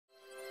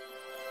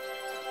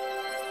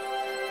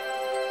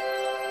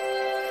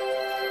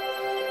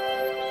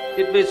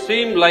It may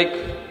seem like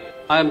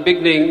I am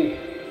beginning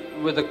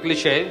with a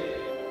cliche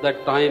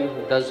that time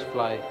does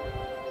fly.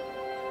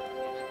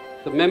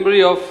 The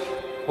memory of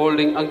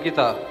holding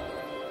Ankita,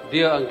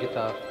 dear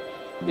Ankita,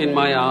 in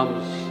my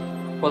arms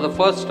for the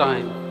first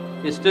time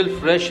is still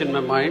fresh in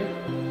my mind,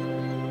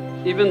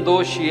 even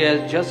though she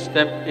has just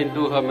stepped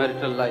into her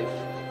marital life.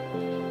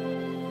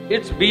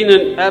 It's been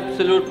an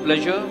absolute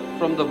pleasure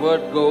from the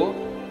word go,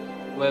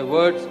 where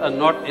words are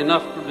not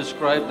enough to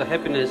describe the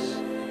happiness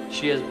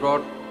she has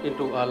brought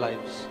into our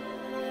lives.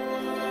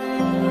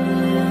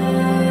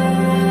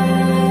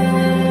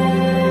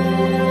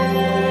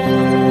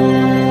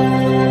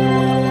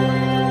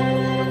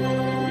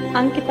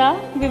 Ankita,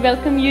 we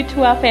welcome you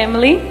to our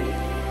family.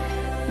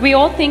 We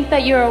all think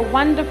that you're a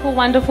wonderful,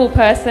 wonderful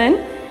person.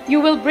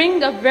 You will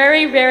bring a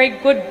very, very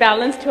good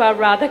balance to our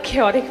rather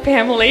chaotic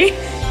family.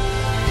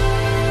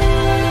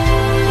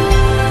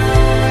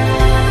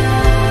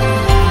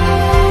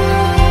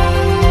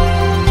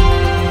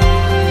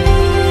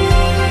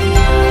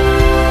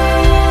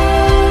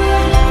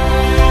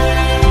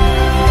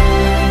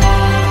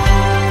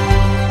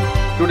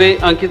 Today,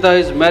 Ankita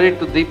is married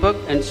to Deepak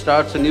and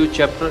starts a new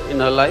chapter in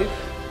her life.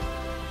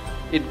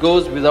 It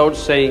goes without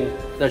saying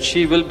that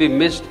she will be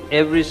missed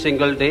every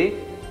single day,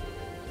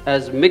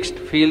 as mixed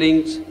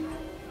feelings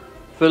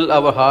fill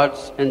our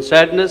hearts and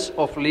sadness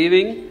of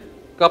leaving,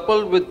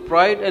 coupled with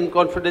pride and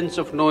confidence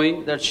of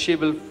knowing that she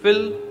will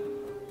fill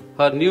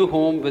her new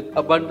home with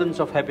abundance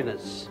of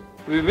happiness.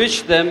 We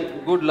wish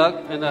them good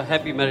luck and a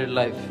happy married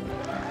life.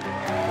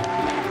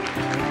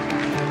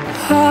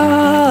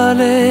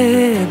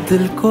 हाले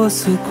दिल को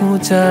सुकून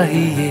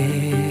चाहिए,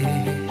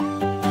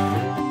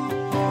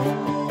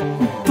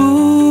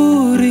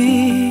 पूरी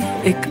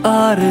एक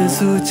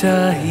आरज़ू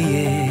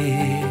चाहिए,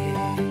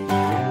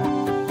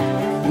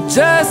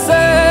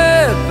 जैसे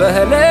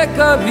पहले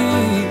कभी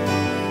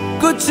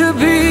कुछ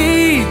भी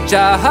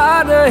चाहा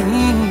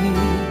नहीं,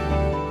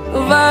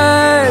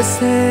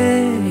 वैसे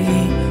ही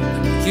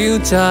क्यों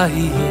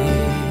चाहिए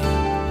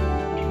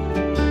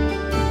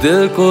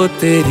दिल को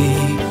तेरी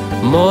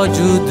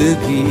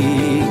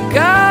मौजूदगी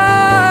का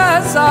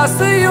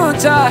एहसास यूं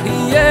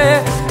चाहिए।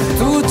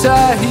 तू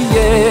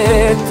चाहिए,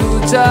 तू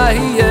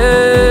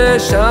चाहिए,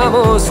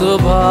 शामों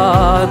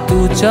सुबह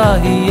तू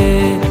चाहिए,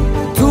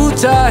 तू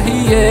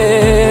चाहिए,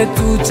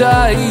 तू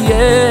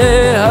चाहिए,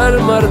 हर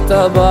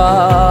मर्तबा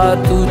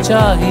तू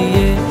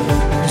चाहिए।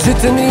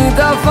 जितनी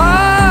दफा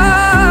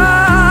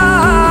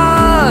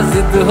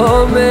जिद हो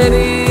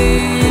मेरी,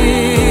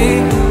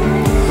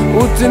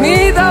 उतनी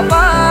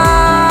दफा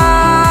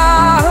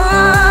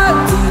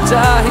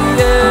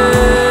चाहिए।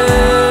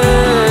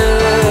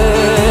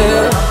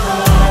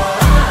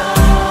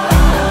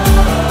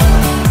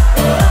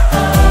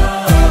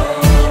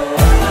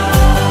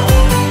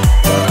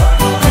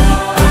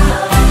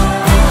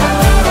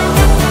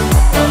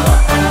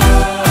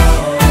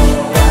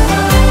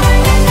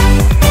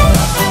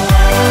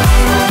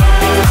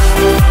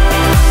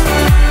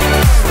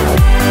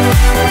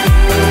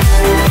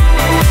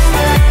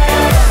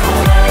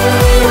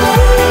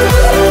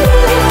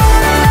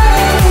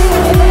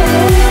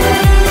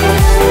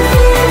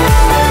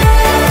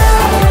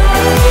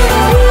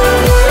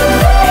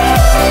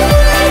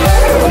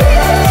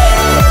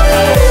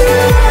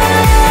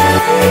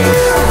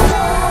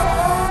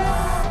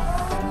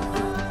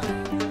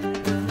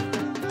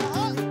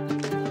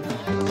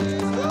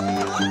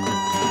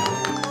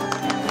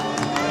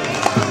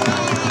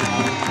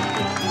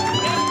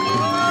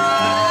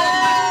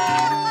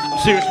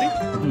 Seriously,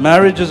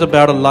 marriage is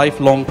about a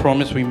lifelong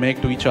promise we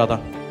make to each other.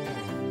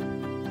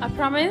 A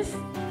promise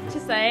to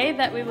say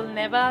that we will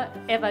never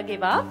ever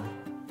give up.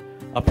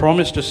 A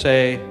promise to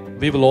say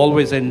we will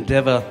always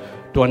endeavor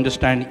to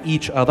understand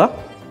each other.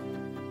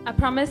 A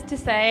promise to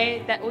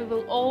say that we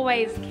will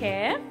always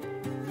care.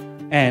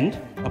 And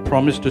a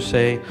promise to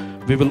say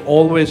we will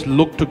always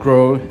look to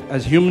grow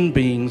as human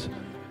beings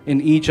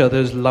in each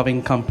other's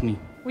loving company.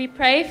 We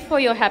pray for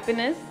your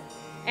happiness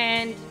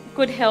and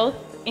good health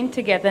in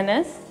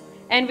togetherness.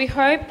 And we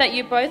hope that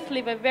you both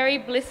live a very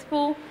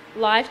blissful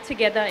life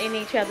together in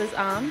each other's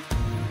arms.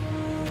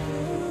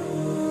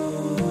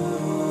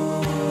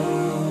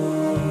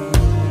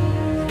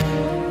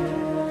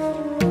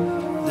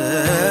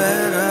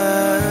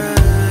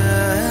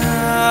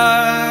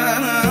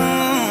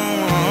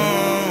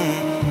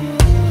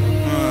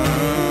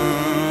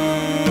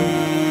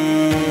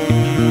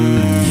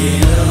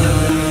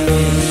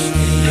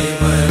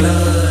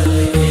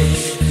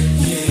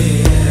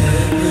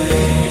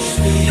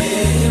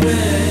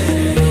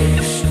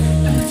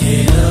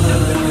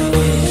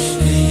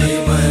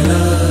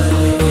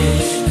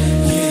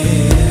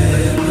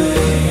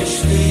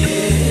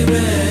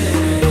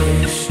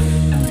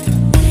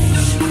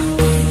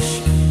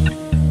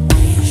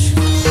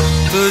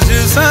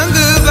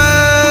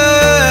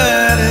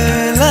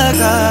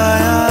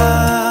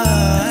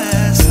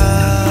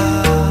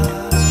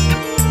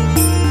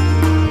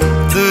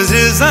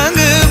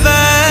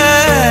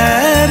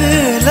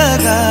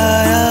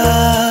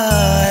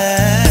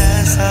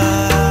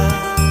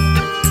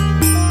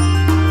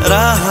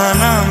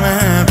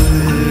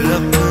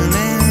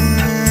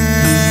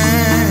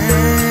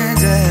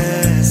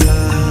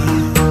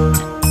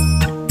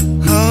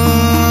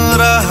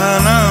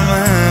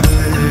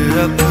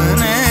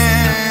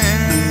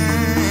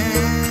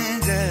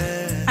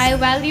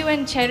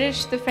 and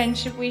cherish the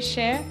friendship we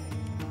share,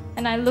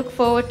 and I look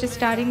forward to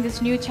starting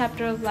this new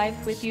chapter of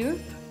life with you.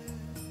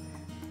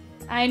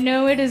 I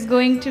know it is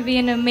going to be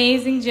an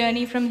amazing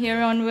journey from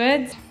here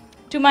onwards.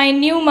 To my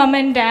new mum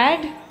and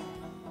dad,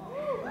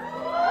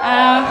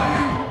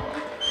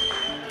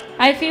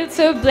 I feel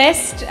so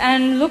blessed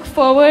and look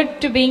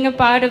forward to being a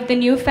part of the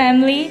new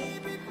family.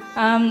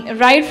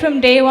 Right from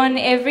day one,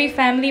 every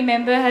family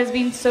member has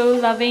been so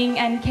loving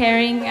and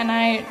caring, and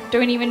I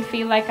don't even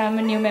feel like I'm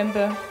a new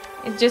member.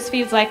 It just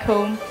feels like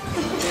home.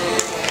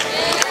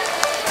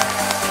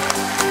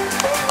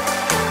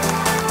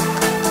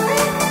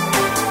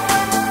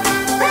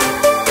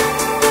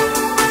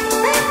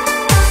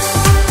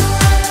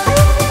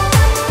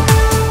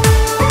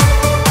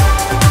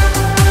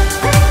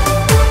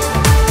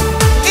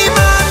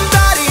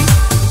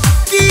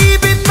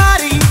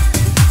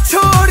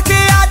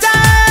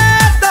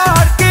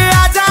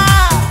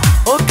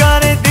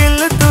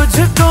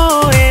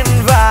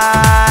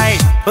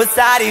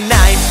 सारी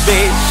night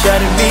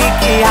बेशर्मी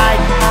की हाय,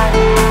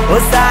 वो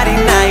सारी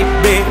night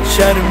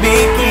बेशर्मी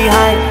की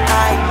हाय।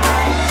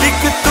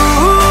 एक तू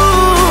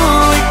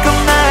एक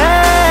मैं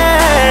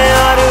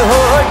और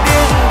हो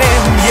डिम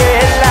डिम ये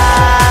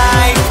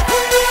light.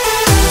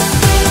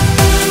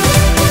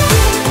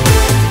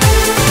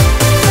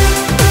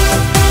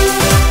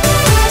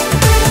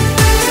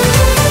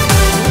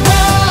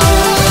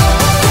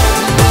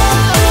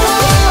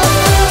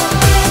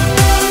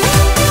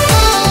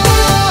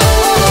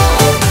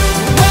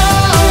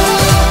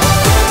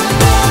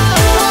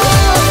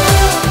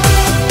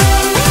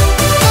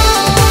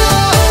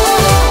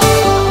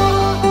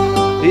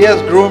 He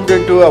has groomed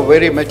into a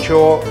very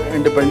mature,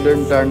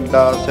 independent and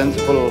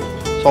sensible,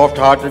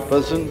 soft-hearted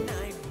person.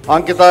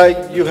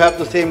 Ankita, you have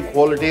the same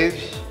qualities,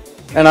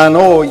 and I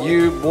know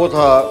you both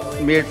are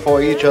made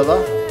for each other.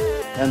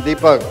 And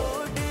Deepak,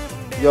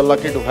 you're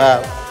lucky to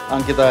have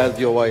Ankita as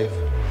your wife.